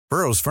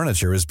Burrow's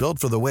furniture is built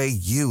for the way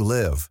you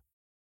live.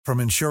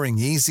 From ensuring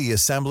easy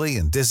assembly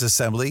and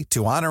disassembly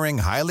to honoring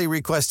highly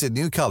requested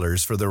new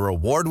colors for their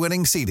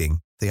award-winning seating,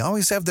 they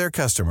always have their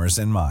customers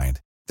in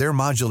mind. Their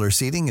modular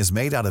seating is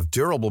made out of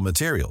durable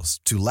materials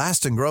to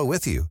last and grow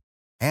with you.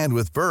 And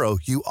with Burrow,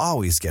 you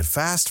always get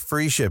fast,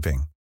 free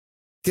shipping.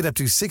 Get up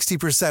to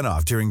 60%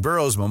 off during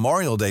Burrow's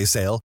Memorial Day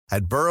sale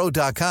at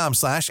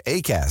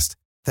burrow.com/ACAST.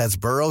 That's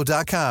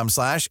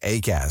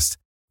burrow.com/ACAST.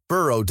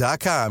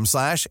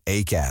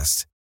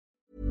 burrow.com/ACAST.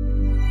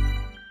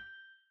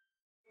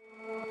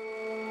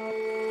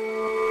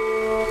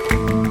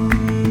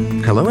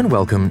 Hello and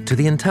welcome to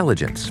The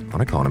Intelligence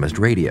on Economist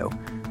Radio.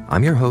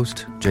 I'm your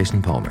host,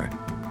 Jason Palmer.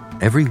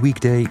 Every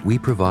weekday, we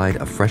provide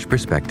a fresh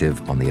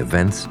perspective on the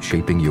events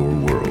shaping your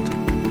world.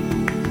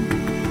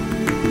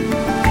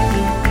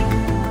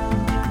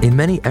 In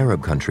many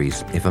Arab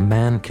countries, if a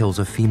man kills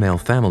a female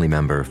family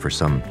member for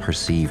some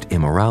perceived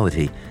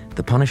immorality,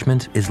 the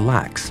punishment is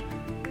lax.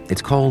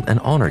 It's called an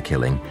honor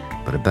killing,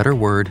 but a better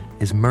word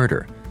is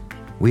murder.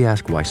 We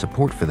ask why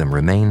support for them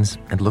remains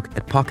and look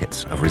at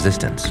pockets of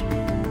resistance.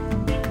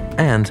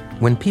 And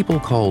when people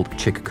called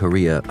Chick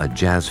Corea a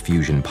jazz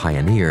fusion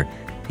pioneer,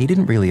 he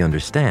didn't really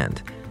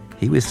understand.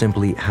 He was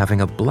simply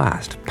having a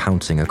blast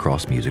pouncing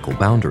across musical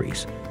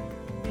boundaries.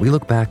 We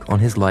look back on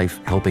his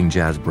life helping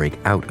jazz break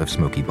out of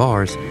smoky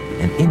bars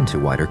and into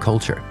wider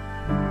culture.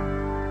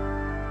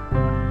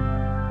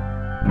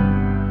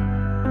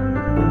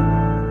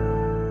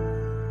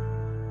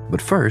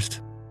 But first,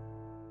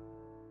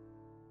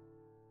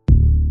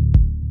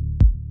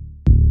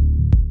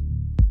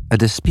 a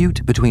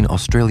dispute between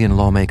Australian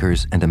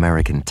lawmakers and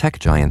American tech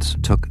giants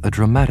took a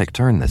dramatic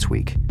turn this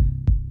week.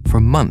 For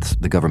months,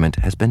 the government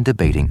has been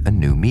debating a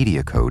new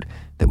media code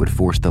that would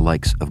force the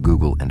likes of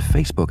Google and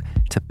Facebook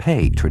to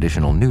pay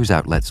traditional news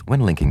outlets when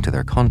linking to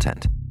their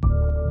content.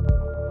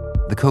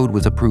 The code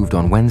was approved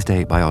on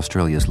Wednesday by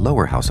Australia's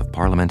lower house of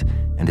parliament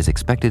and is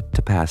expected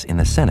to pass in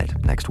the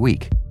Senate next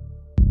week.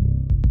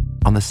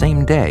 On the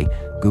same day,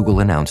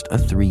 Google announced a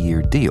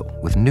 3-year deal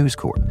with News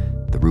Corp,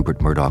 the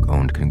Rupert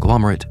Murdoch-owned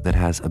conglomerate that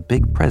has a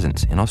big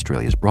presence in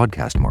Australia's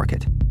broadcast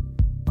market.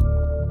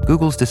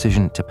 Google's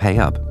decision to pay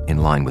up, in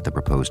line with the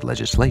proposed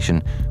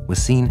legislation,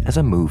 was seen as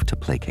a move to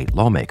placate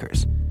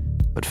lawmakers.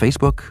 But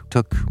Facebook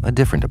took a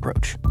different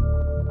approach.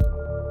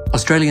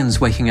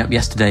 Australians waking up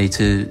yesterday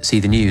to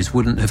see the news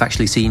wouldn't have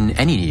actually seen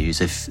any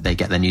news if they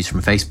get their news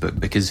from Facebook,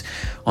 because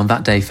on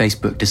that day,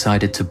 Facebook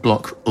decided to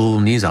block all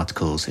news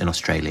articles in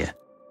Australia.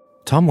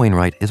 Tom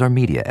Wainwright is our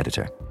media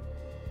editor.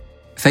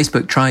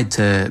 Facebook tried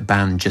to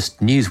ban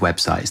just news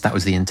websites, that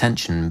was the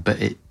intention, but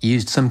it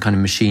used some kind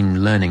of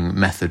machine learning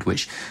method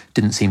which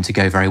didn't seem to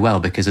go very well,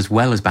 because as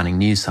well as banning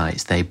news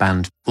sites, they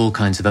banned all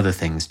kinds of other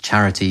things: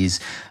 charities,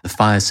 the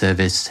fire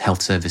service,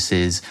 health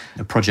services,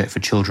 a project for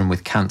children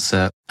with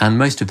cancer, and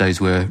most of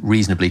those were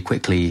reasonably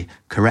quickly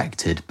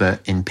corrected, but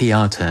in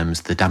PR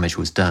terms, the damage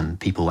was done.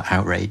 People were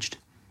outraged.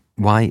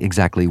 Why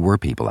exactly were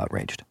people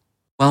outraged?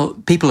 Well,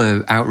 people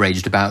are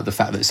outraged about the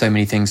fact that so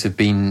many things have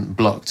been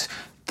blocked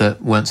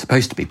that weren't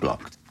supposed to be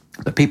blocked.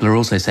 But people are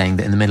also saying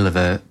that in the middle of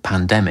a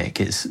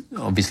pandemic, it's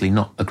obviously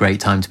not a great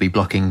time to be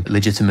blocking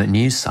legitimate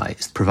news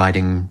sites,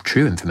 providing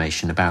true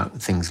information about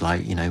things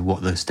like,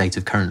 what the state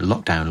of current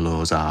lockdown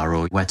laws are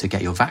or where to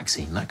get your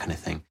vaccine, that kind of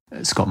thing.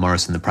 Scott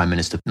Morrison, the Prime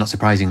Minister, not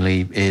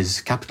surprisingly,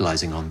 is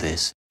capitalising on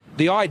this.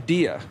 The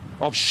idea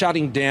of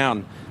shutting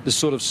down the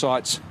sort of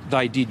sites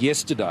they did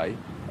yesterday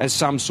as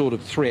some sort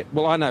of threat,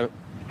 well, I know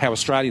how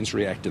Australians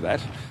react to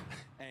that.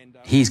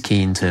 He's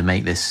keen to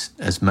make this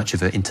as much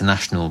of an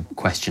international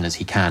question as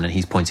he can, and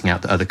he's pointing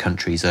out that other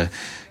countries are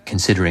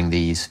considering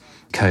these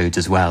codes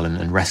as well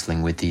and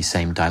wrestling with these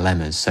same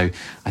dilemmas. So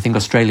I think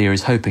Australia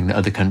is hoping that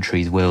other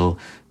countries will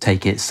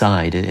take its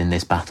side in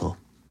this battle.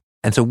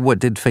 And so what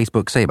did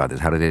Facebook say about this?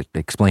 How did it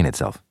explain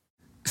itself?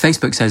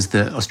 Facebook says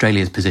that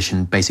Australia's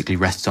position basically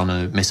rests on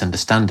a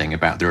misunderstanding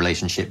about the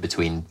relationship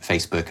between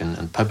Facebook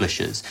and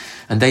publishers.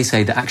 And they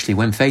say that actually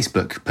when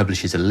Facebook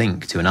publishes a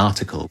link to an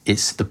article,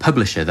 it's the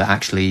publisher that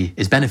actually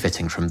is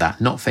benefiting from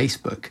that, not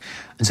Facebook.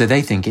 And so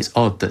they think it's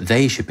odd that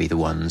they should be the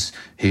ones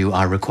who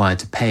are required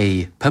to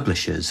pay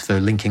publishers for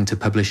linking to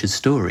publishers'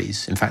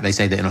 stories. In fact, they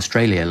say that in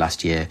Australia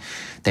last year,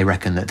 they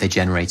reckon that they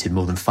generated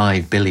more than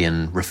 5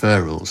 billion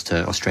referrals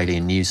to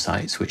Australian news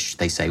sites, which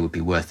they say would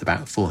be worth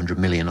about 400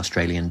 million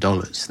Australian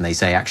dollars. And they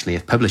say, actually,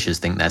 if publishers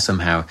think they're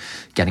somehow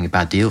getting a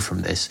bad deal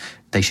from this,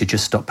 they should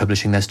just stop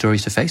publishing their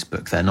stories to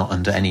Facebook. They're not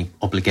under any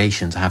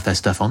obligation to have their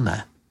stuff on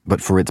there.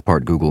 But for its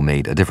part, Google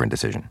made a different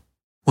decision.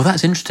 Well,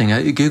 that's interesting.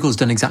 Google's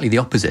done exactly the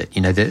opposite.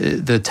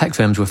 The tech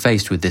firms were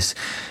faced with this,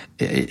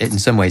 in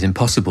some ways,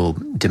 impossible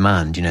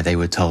demand. They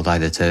were told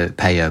either to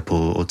pay up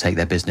or take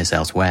their business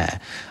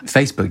elsewhere.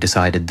 Facebook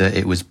decided that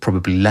it was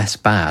probably less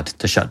bad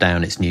to shut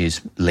down its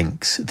news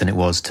links than it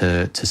was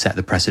to set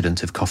the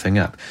precedent of coughing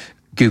up.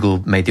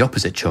 Google made the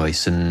opposite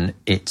choice, and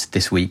it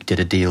this week did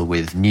a deal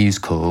with News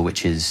Corp,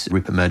 which is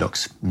Rupert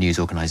Murdoch's news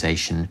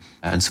organisation,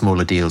 and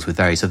smaller deals with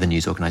various other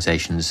news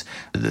organisations,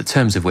 the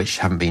terms of which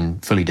haven't been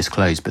fully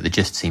disclosed, but the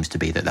gist seems to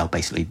be that they'll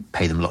basically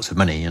pay them lots of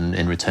money, and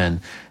in return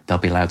they'll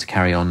be allowed to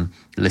carry on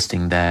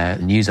listing their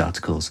news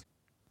articles.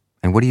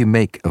 And what do you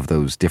make of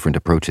those different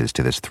approaches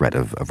to this threat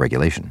of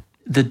regulation?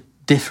 The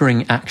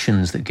differing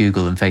actions that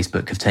Google and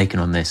Facebook have taken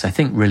on this, I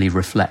think, really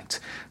reflect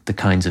the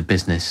kinds of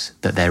business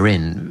that they're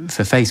in.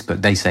 For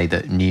Facebook, they say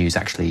that news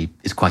actually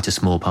is quite a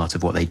small part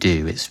of what they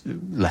do. It's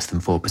less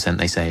than 4%,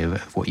 they say,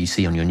 of what you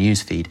see on your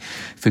news feed.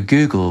 For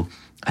Google,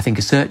 I think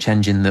a search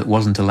engine that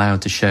wasn't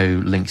allowed to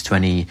show links to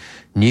any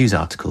news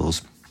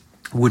articles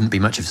wouldn't be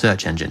much of a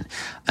search engine.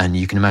 And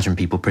you can imagine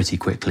people pretty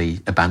quickly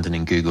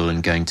abandoning Google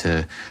and going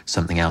to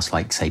something else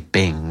like, say,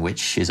 Bing,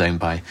 which is owned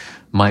by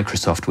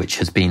Microsoft, which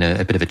has been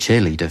a bit of a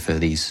cheerleader for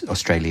these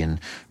Australian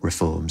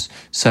reforms.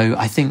 So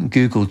I think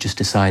Google just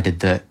decided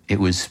that it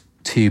was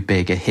too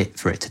big a hit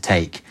for it to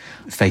take.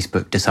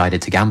 Facebook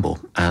decided to gamble.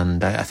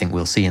 And I think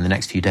we'll see in the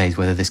next few days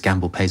whether this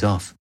gamble pays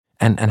off.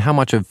 And how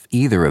much of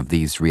either of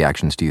these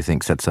reactions do you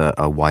think sets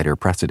a wider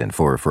precedent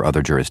for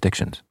other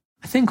jurisdictions?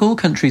 I think all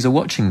countries are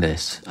watching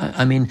this.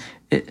 I mean,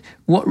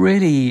 what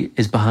really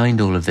is behind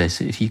all of this,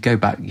 if you go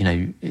back,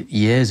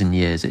 years and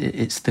years,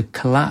 it's the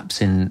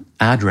collapse in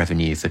ad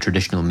revenue for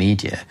traditional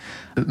media,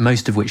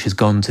 most of which has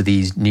gone to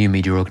these new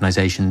media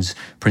organisations,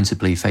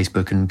 principally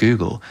Facebook and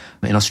Google.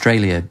 In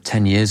Australia,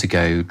 10 years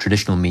ago,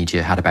 traditional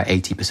media had about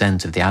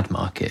 80% of the ad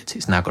market.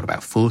 It's now got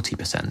about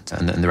 40%,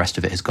 and the rest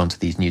of it has gone to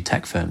these new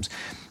tech firms.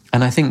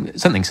 And I think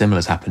something similar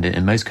has happened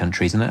in most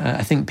countries. And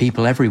I think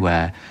people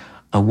everywhere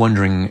are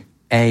wondering,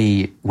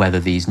 A, whether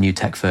these new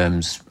tech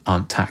firms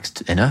aren't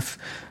taxed enough,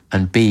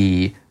 and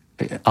B,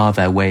 are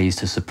there ways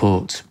to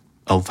support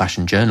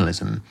old-fashioned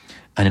journalism?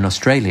 And in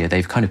Australia,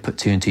 they've kind of put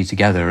two and two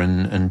together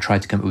and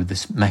tried to come up with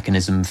this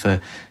mechanism for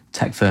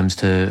tech firms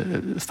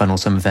to funnel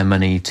some of their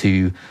money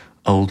to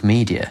old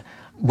media.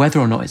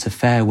 Whether or not it's a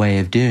fair way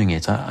of doing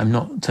it, I'm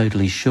not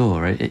totally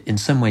sure. In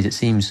some ways, it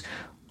seems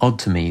odd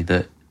to me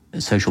that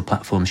social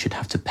platforms should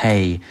have to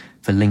pay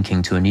for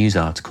linking to a news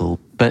article.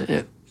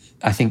 But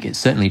I think it's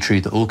certainly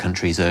true that all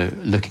countries are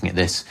looking at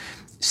this,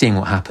 seeing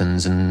what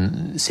happens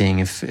and seeing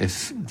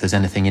if there's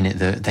anything in it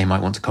that they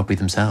might want to copy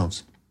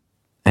themselves.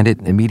 And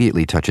it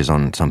immediately touches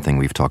on something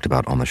we've talked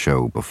about on the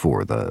show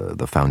before,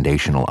 the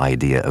foundational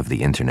idea of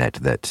the internet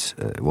that,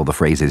 the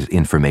phrase is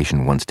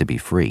information wants to be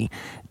free.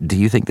 Do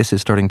you think this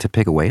is starting to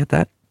pick away at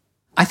that?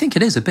 I think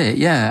it is a bit,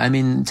 yeah. I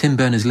mean, Tim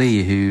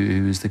Berners-Lee,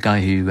 who's the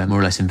guy who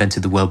more or less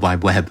invented the World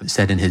Wide Web,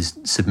 said in his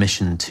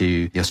submission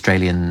to the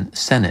Australian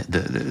Senate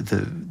that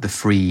the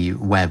free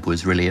web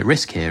was really at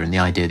risk here, and the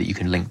idea that you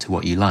can link to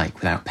what you like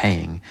without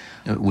paying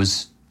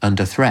was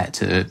under threat.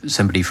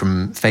 Somebody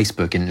from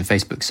Facebook, in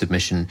Facebook's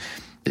submission,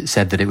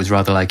 said that it was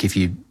rather like if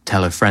you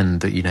tell a friend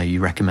that, you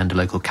recommend a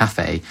local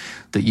cafe,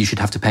 that you should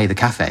have to pay the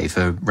cafe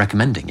for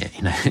recommending it.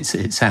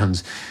 It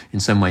sounds in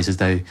some ways as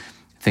though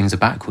things are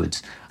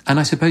backwards. And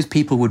I suppose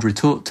people would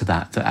retort to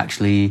that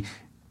actually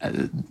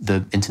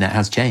the internet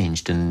has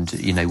changed and,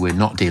 we're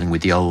not dealing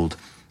with the old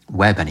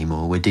web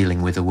anymore. We're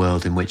dealing with a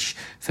world in which,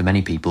 for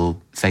many people,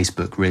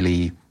 Facebook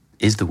really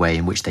is the way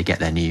in which they get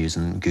their news,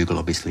 and Google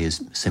obviously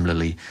is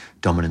similarly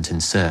dominant in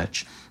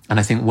search. And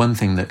I think one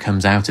thing that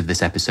comes out of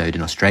this episode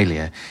in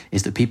Australia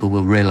is that people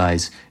will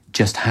realise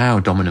just how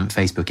dominant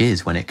Facebook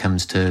is when it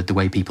comes to the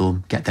way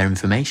people get their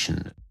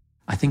information.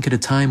 I think at a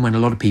time when a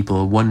lot of people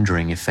are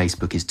wondering if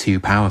Facebook is too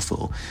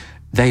powerful,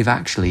 they've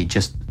actually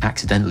just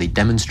accidentally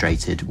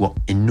demonstrated what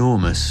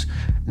enormous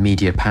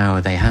media power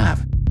they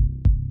have.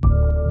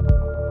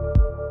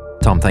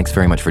 Tom, thanks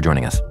very much for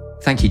joining us.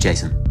 Thank you,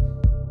 Jason.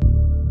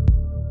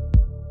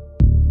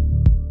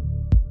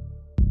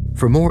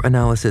 For more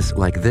analysis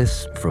like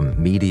this,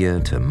 from media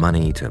to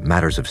money to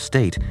matters of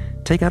state,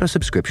 take out a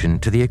subscription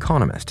to The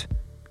Economist.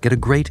 Get a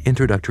great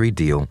introductory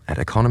deal at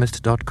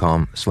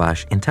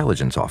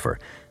economist.com/intelligence offer.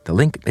 The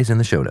link is in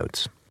the show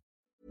notes.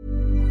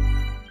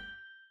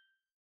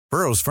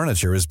 Burrow's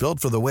furniture is built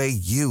for the way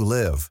you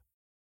live.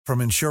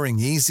 From ensuring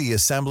easy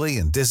assembly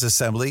and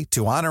disassembly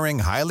to honoring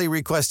highly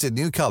requested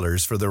new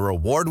colors for their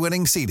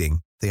award-winning seating,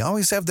 they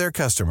always have their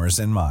customers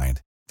in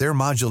mind. Their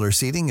modular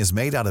seating is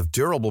made out of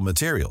durable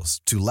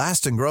materials to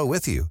last and grow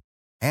with you.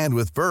 And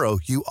with Burrow,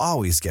 you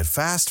always get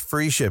fast,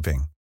 free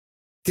shipping.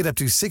 Get up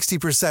to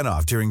 60%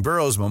 off during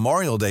Burrow's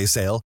Memorial Day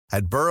sale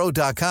at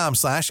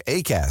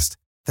burrow.com/ACAST.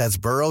 That's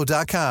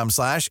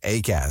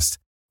burrow.com/ACAST.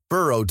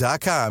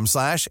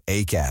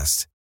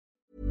 burrow.com/ACAST.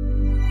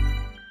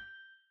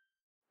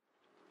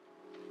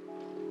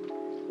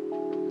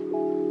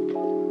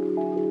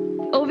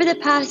 Over the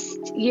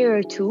past year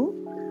or two,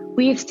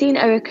 we've seen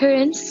a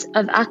recurrence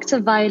of acts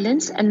of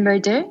violence and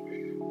murder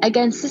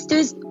against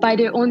sisters by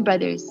their own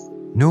brothers.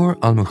 Noor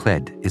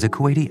Al-Mukhled is a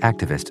Kuwaiti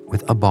activist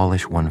with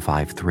Abolish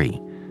 153.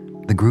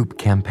 The group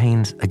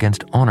campaigns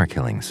against honor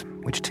killings,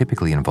 which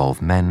typically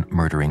involve men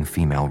murdering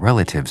female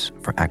relatives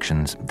for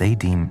actions they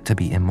deem to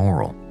be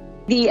immoral.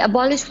 The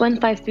Abolish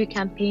 153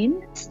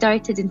 campaign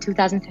started in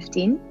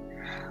 2015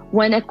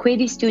 when a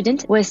Kuwaiti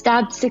student was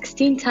stabbed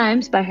 16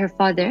 times by her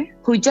father,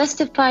 who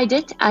justified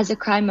it as a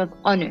crime of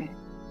honor,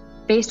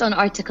 based on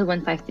Article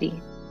 153.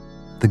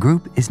 The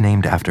group is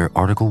named after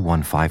Article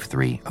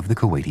 153 of the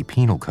Kuwaiti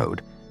Penal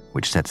Code,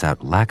 which sets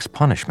out lax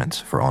punishments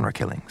for honor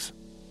killings.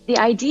 The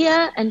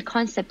idea and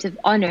concept of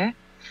honor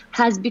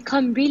has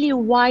become really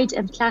wide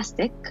and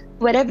plastic.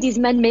 Whatever these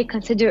men may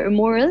consider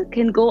immoral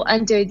can go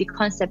under the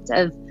concept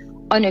of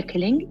honor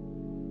killing.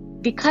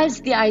 Because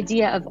the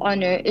idea of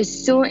honor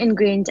is so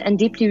ingrained and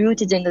deeply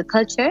rooted in the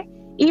culture,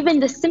 even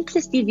the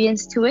simplest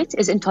deviance to it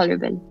is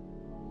intolerable.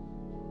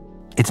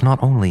 It's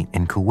not only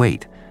in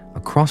Kuwait.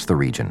 Across the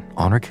region,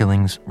 honor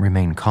killings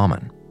remain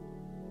common.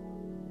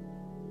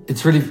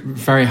 It's really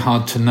very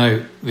hard to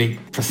know the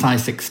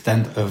precise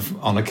extent of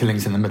honor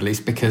killings in the Middle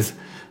East because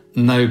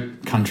no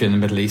country in the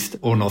Middle East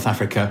or North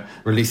Africa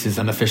releases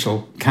an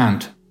official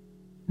count.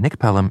 Nick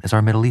Pelham is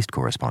our Middle East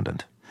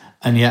correspondent.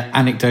 And yet,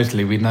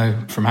 anecdotally, we know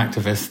from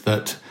activists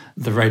that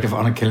the rate of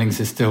honor killings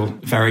is still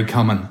very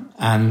common.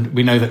 And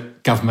we know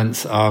that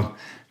governments are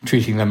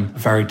treating them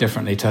very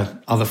differently to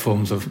other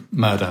forms of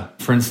murder.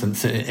 For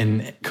instance,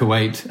 in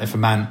Kuwait, if a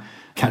man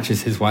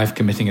catches his wife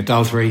committing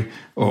adultery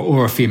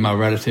or a female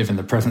relative in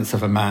the presence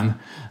of a man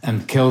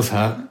and kills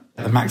her,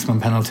 the maximum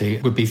penalty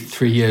would be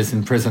 3 years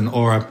in prison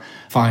or a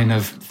fine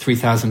of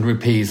 3,000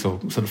 rupees or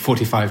sort of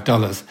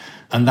 $45.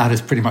 And that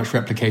is pretty much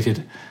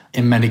replicated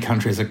in many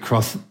countries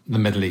across the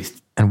Middle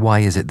East. And why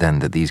is it then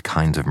that these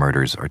kinds of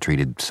murders are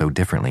treated so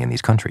differently in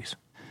these countries?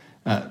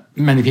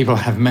 Many people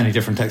have many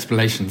different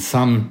explanations.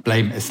 Some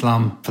blame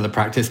Islam for the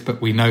practice,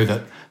 but we know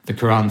that the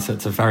Quran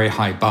sets a very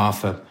high bar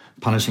for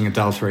punishing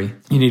adultery.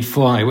 You need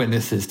 4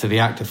 eyewitnesses to the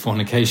act of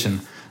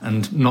fornication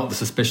and not the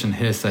suspicion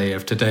hearsay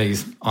of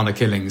today's honor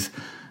killings.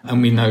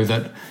 And we know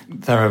that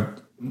there are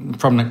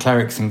prominent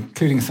clerics,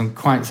 including some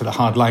quite sort of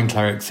hardline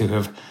clerics who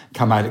have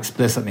come out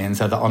explicitly and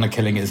said that honor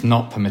killing is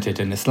not permitted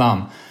in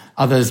Islam.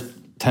 Others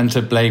tend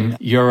to blame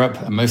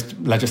Europe. Most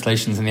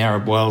legislations in the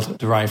Arab world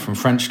derive from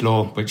French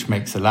law, which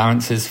makes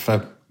allowances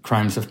for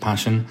crimes of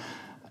passion.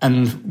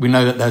 And we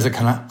know that there's a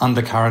kind of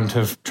undercurrent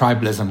of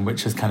tribalism,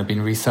 which has kind of been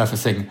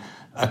resurfacing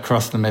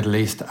across the Middle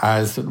East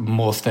as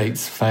more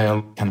states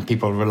fail, kind of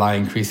people rely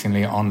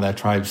increasingly on their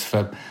tribes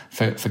for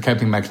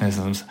coping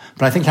mechanisms.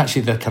 But I think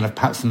actually the kind of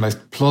perhaps the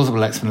most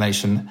plausible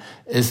explanation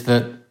is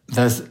that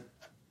there's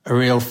a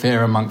real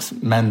fear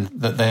amongst men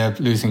that they are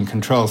losing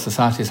control.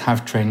 Societies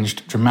have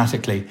changed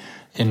dramatically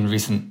in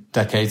recent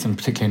decades, and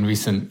particularly in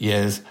recent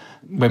years.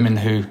 Women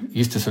who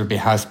used to sort of be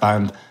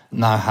housebound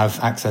now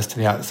have access to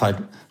the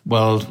outside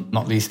world,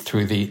 not least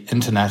through the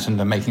internet, and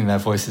are making their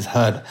voices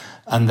heard.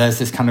 And there's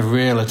this kind of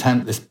real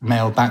attempt, this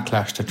male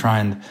backlash to try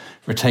and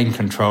retain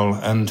control,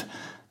 and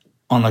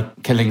honor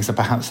killings are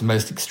perhaps the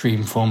most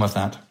extreme form of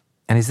that.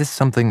 And is this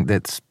something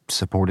that's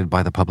supported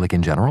by the public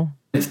in general?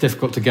 It's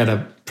difficult to get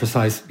a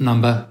precise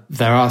number.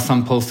 There are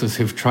some pollsters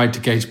who've tried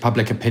to gauge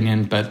public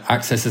opinion, but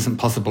access isn't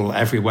possible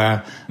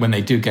everywhere. When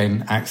they do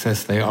gain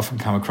access, they often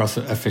come across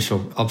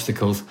official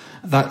obstacles.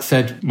 That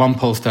said, one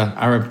pollster,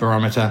 Arab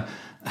Barometer,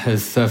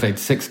 has surveyed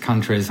 6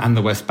 countries and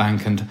the West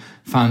Bank and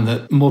found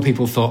that more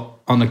people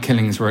thought honor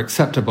killings were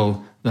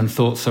acceptable than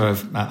thoughts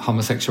of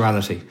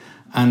homosexuality.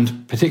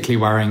 And particularly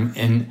worrying,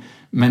 in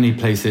many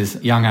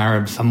places, young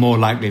Arabs are more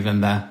likely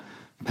than their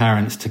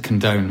parents to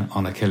condone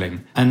honor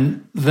killing.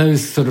 And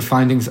those sort of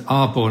findings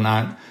are borne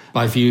out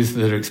by views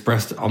that are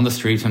expressed on the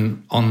street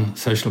and on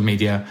social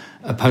media.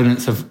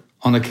 Opponents of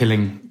honor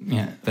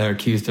killing, they're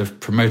accused of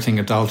promoting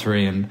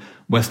adultery and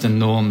Western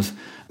norms.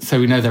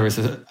 So we know there is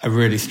a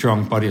really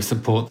strong body of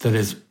support that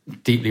is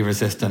deeply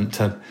resistant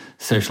to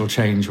social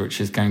change, which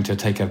is going to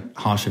take a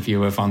harsher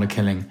view of honor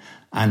killing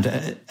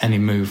and any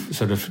move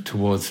sort of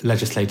towards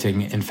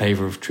legislating in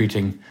favour of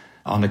treating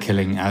honor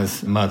killing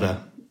as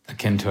murder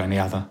akin to any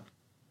other.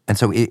 And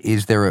so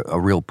is there a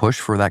real push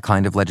for that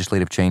kind of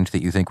legislative change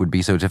that you think would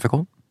be so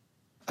difficult?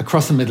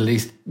 Across the Middle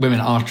East, women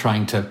are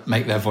trying to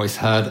make their voice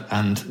heard,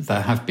 and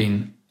there have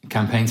been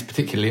campaigns,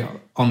 particularly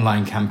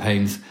online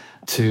campaigns,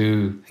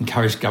 to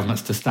encourage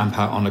governments to stamp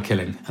out honor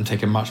killing and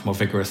take a much more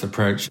vigorous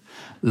approach.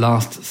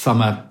 Last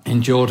summer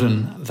in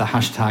Jordan, the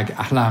hashtag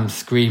Ahlam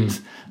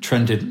Screams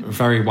trended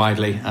very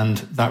widely, and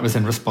that was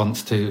in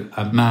response to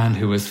a man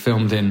who was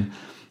filmed in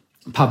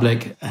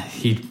public.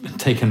 He'd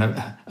taken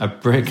a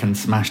brick and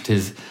smashed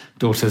his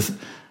daughter's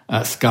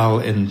skull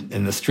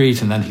in the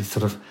street, and then he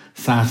sort of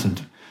sat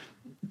and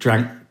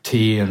drank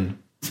tea and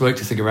smoked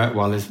a cigarette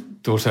while his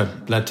daughter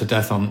bled to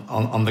death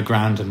on the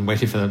ground and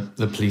waited for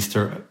the police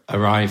to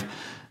arrive.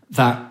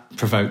 That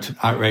provoked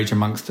outrage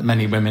amongst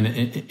many women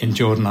in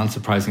Jordan,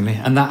 unsurprisingly,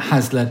 and that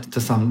has led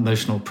to some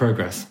notional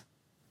progress.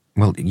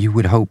 Well, you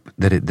would hope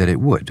that it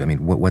would. I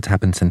mean, what's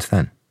happened since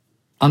then?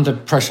 Under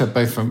pressure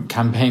both from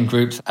campaign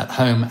groups at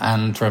home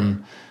and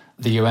from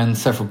the UN,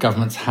 several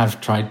governments have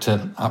tried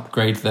to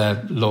upgrade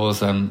their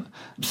laws.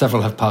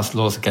 Several have passed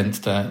laws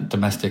against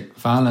domestic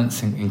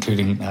violence,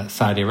 including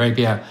Saudi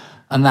Arabia.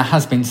 And there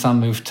has been some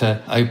move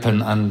to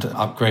open and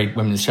upgrade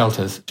women's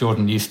shelters.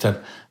 Jordan used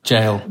to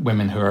jail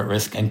women who are at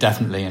risk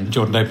indefinitely, and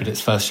Jordan opened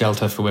its first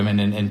shelter for women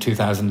in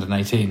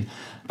 2018.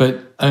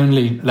 But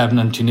only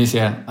Lebanon,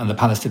 Tunisia and the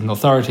Palestinian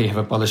Authority have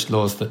abolished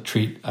laws that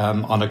treat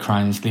honour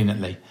crimes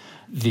leniently.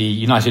 The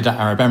United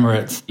Arab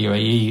Emirates,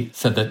 UAE,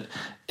 said that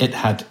it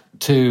had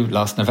 2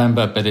 last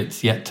November, but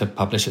it's yet to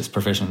publish its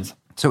provisions.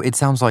 So it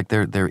sounds like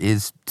there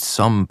is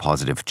some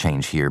positive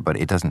change here, but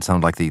it doesn't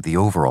sound like the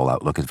overall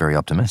outlook is very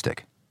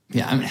optimistic.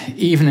 Yeah, I mean,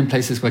 even in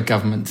places where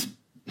governments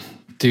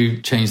do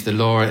change the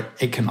law,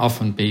 it can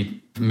often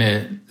be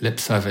mere lip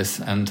service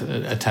and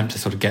attempt to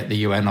sort of get the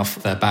UN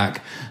off their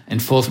back.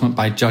 Enforcement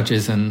by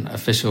judges and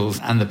officials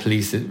and the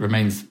police, it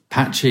remains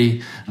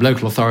patchy.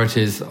 Local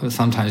authorities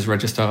sometimes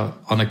register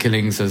honour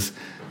killings as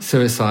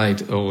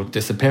suicide or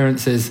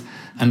disappearances,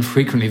 and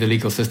frequently the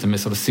legal system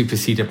is sort of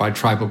superseded by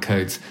tribal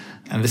codes.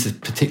 And this is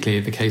particularly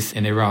the case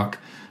in Iraq.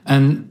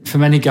 And for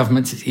many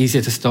governments, it's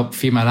easier to stop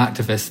female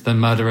activists than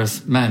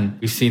murderous men.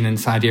 We've seen in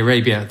Saudi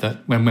Arabia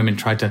that when women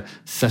tried to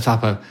set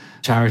up a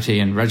charity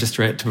and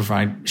register it to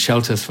provide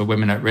shelters for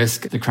women at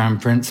risk, the Crown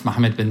Prince,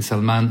 Mohammed bin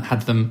Salman,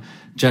 had them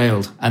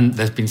jailed. And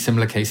there's been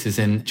similar cases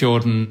in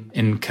Jordan,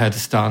 in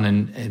Kurdistan,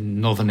 in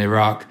northern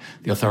Iraq.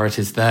 The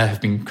authorities there have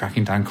been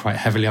cracking down quite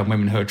heavily on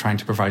women who are trying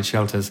to provide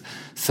shelters.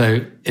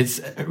 So it's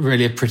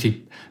really a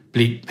pretty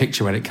bleak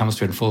picture when it comes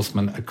to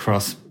enforcement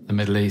across the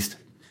Middle East.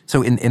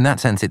 So in that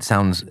sense, it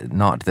sounds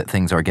not that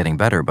things are getting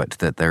better, but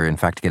that they're in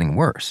fact getting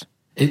worse.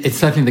 It's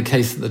certainly the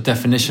case that the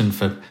definition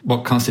for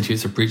what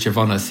constitutes a breach of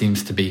honour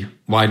seems to be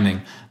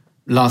widening.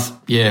 Last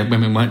year,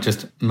 women weren't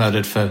just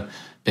murdered for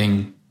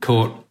being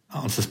caught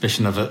on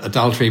suspicion of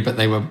adultery, but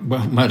they were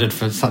murdered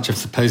for such of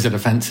supposed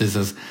offences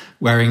as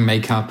wearing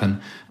makeup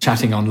and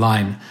chatting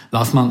online.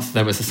 Last month,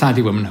 there was a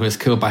Saudi woman who was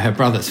killed by her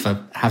brothers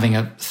for having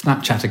a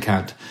Snapchat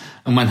account.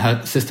 And when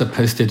her sister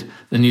posted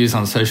the news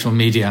on social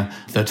media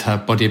that her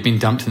body had been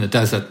dumped in the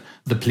desert,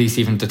 the police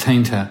even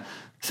detained her.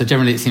 So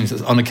generally it seems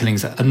that honour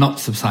killings are not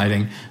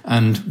subsiding.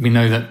 And we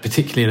know that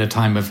particularly at a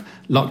time of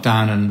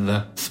lockdown and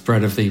the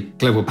spread of the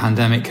global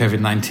pandemic,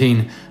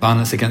 COVID-19,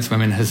 violence against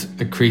women has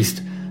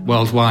increased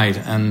worldwide.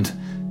 And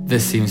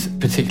this seems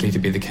particularly to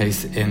be the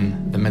case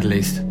in the Middle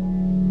East.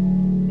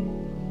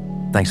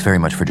 Thanks very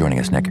much for joining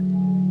us, Nick.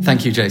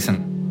 Thank you,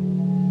 Jason.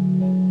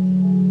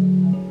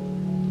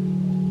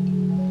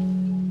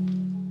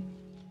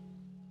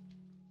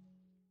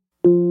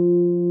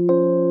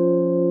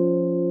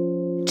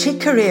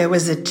 Chick Corea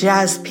was a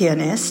jazz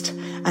pianist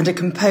and a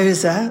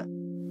composer.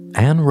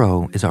 Anne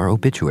Rowe is our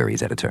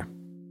obituaries editor.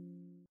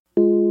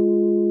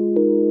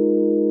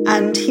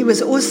 And he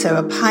was also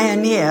a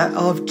pioneer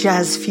of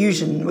jazz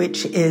fusion,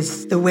 which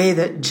is the way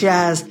that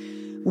jazz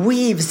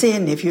weaves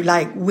in, if you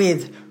like,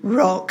 with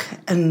rock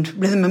and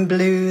rhythm and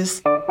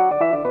blues.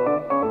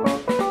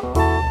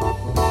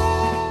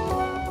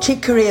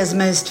 Chick Corea's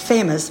most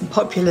famous and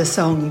popular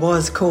song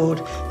was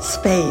called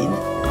Spain.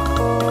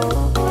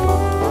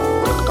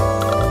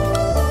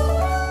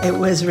 It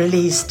was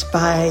released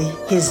by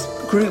his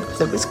group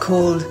that was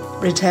called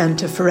Return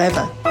to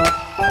Forever.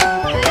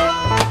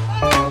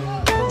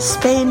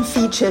 Spain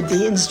featured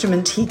the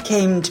instrument he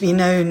came to be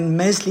known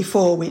mostly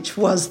for, which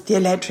was the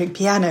electric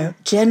piano,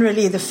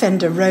 generally the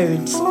Fender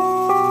Rhodes.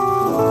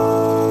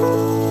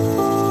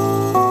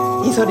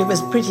 He thought it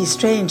was pretty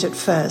strange at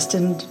first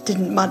and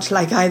didn't much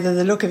like either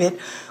the look of it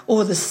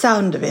or the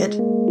sound of it.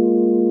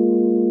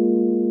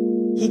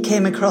 He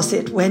came across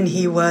it when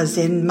he was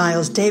in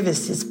Miles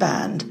Davis's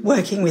band,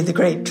 working with the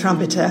great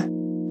trumpeter,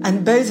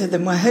 and both of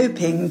them were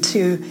hoping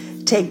to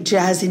take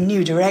jazz in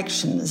new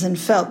directions and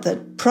felt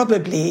that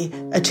probably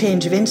a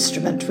change of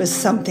instrument was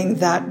something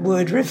that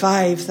would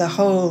revive the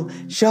whole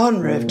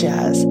genre of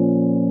jazz.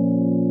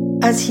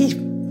 As he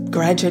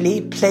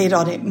gradually played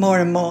on it more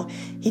and more,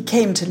 he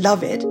came to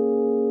love it.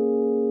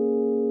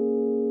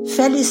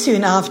 Fairly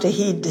soon after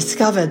he'd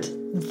discovered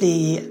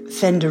the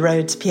Fender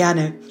Rhodes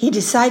piano, he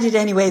decided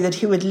anyway that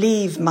he would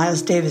leave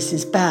Miles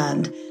Davis's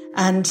band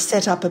and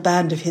set up a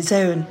band of his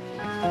own.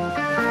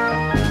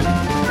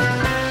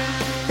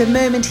 The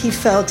moment he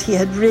felt he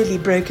had really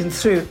broken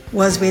through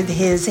was with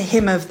his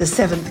Hymn of the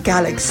Seventh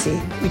Galaxy,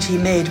 which he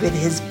made with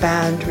his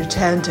band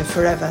Return to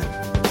Forever.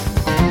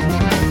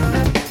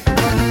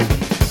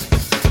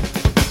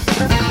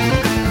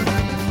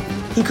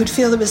 He could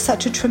feel there was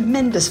such a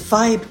tremendous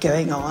vibe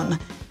going on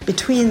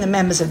between the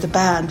members of the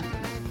band.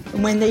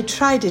 And when they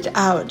tried it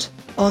out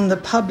on the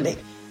public,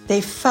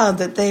 they found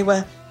that they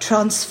were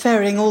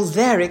transferring all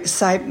their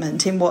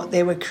excitement in what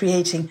they were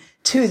creating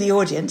to the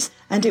audience.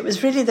 And it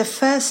was really the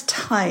first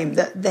time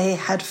that they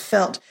had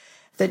felt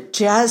that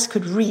jazz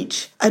could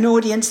reach an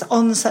audience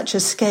on such a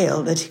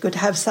scale, that it could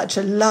have such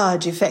a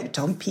large effect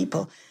on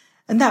people.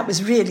 And that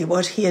was really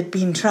what he had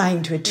been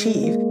trying to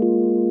achieve.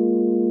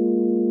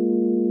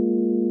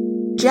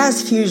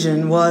 Jazz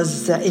fusion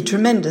was a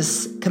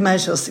tremendous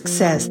commercial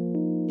success.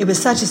 It was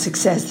such a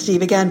success that he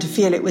began to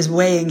feel it was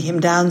weighing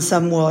him down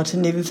somewhat.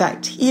 And in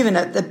fact, even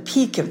at the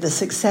peak of the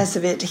success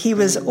of it, he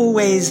was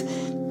always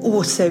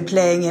also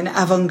playing in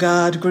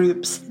avant-garde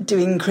groups,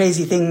 doing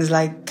crazy things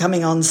like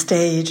coming on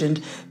stage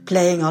and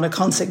playing on a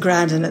concert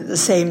ground and at the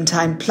same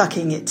time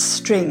plucking its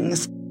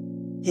strings.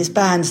 His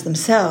bands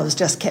themselves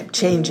just kept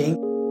changing.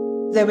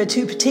 There were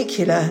two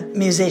particular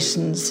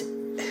musicians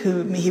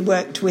whom he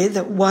worked with.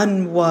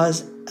 One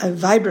was a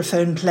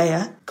vibraphone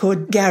player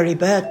called Gary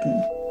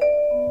Burton.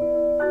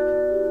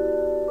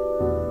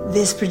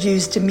 This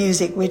produced a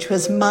music which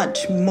was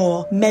much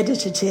more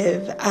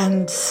meditative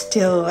and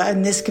still,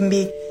 and this can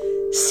be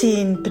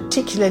seen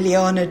particularly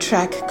on a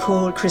track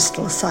called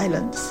Crystal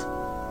Silence.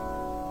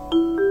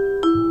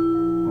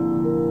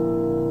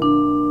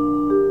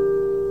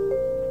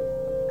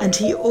 And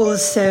he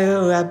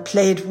also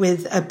played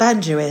with a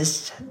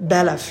banjoist,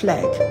 Bella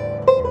Fleck,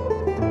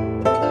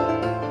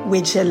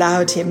 which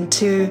allowed him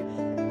to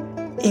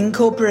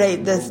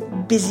incorporate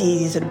the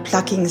busy sort of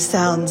plucking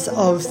sounds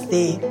of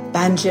the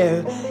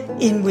banjo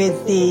in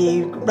with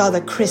the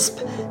rather crisp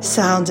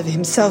sounds of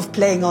himself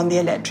playing on the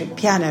electric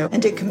piano.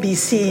 And it can be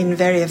seen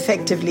very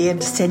effectively in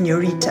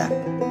Señorita.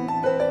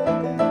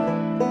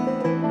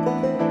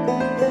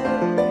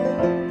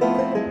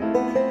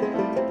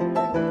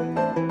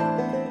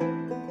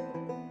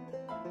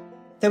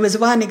 There was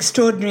one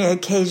extraordinary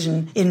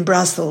occasion in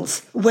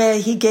Brussels where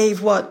he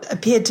gave what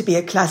appeared to be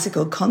a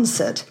classical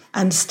concert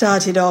and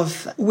started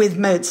off with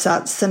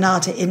Mozart's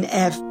Sonata in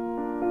F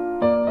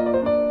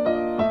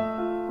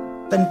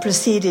and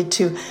proceeded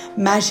to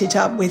mash it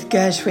up with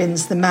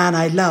Gershwin's The Man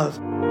I Love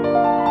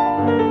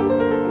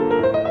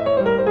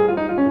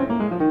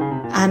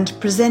and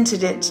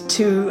presented it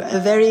to a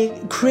very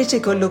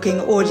critical-looking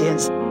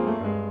audience.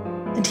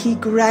 And he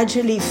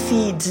gradually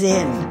feeds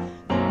in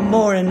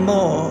more and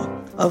more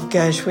of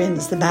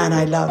Gershwin's The Man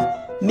I Love,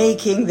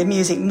 making the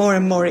music more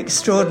and more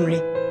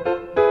extraordinary.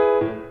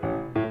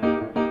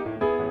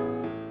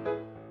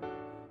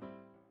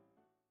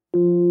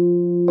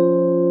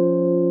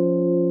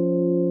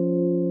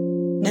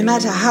 No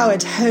matter how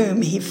at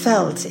home he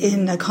felt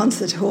in a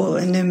concert hall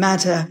and no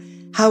matter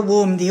how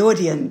warm the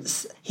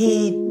audience,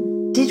 he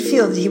did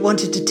feel that he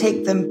wanted to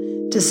take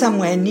them to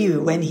somewhere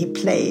new when he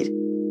played.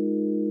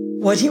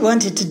 What he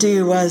wanted to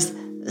do was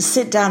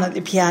sit down at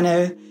the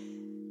piano,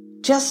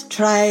 just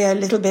try a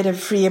little bit of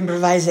free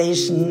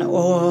improvisation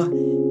or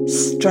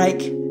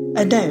strike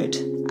a note.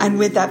 And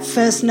with that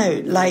first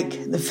note,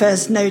 like the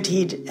first note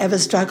he'd ever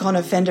struck on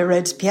a Fender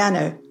Rhodes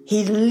piano,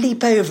 he'd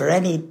leap over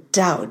any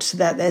doubt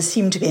that there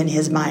seemed to be in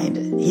his mind.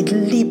 He'd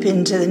leap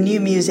into the new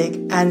music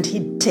and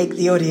he'd take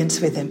the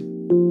audience with him.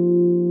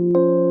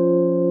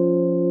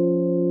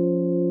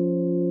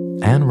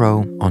 Anne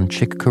Rowe on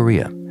Chick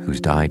Corea, who's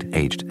died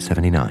aged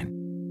 79.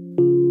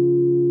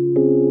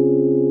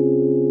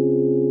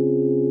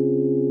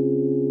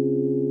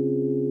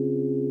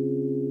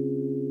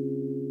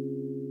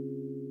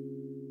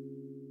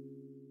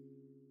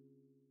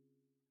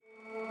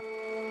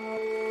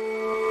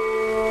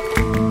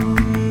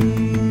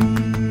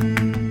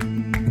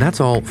 That's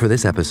all for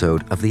this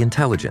episode of The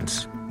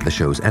Intelligence. The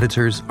show's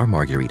editors are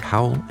Marguerite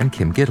Howell and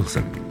Kim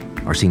Gittleson.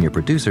 Our senior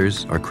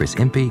producers are Chris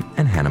Impey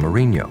and Hannah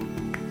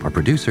Mourinho. Our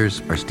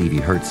producers are Stevie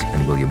Hertz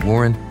and William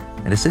Warren,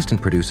 and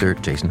assistant producer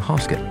Jason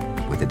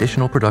Hoskett, with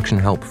additional production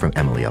help from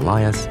Emily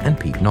Elias and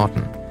Pete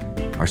Naughton.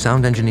 Our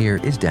sound engineer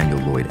is Daniel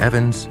Lloyd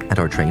Evans, and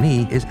our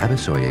trainee is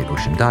Abisoye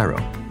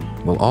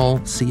Oshindairo. We'll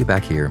all see you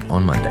back here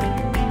on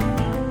Monday.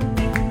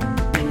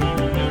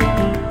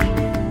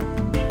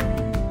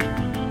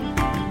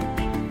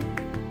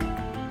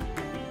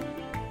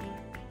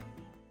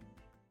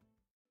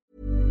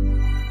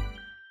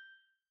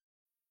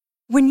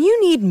 When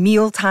you need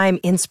mealtime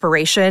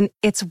inspiration,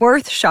 it's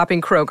worth shopping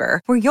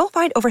Kroger, where you'll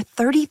find over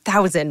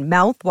 30,000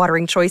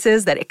 mouth-watering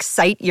choices that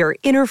excite your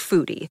inner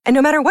foodie. And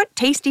no matter what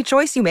tasty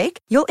choice you make,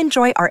 you'll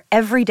enjoy our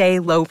everyday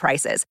low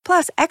prices,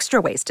 plus extra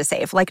ways to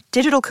save, like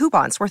digital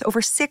coupons worth over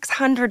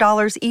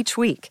 $600 each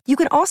week. You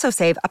can also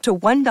save up to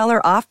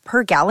 $1 off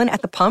per gallon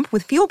at the pump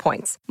with fuel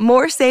points.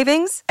 More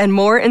savings and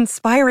more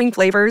inspiring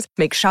flavors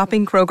make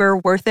shopping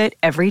Kroger worth it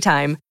every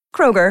time.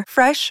 Kroger,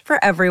 fresh for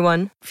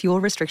everyone.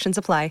 Fuel restrictions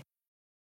apply.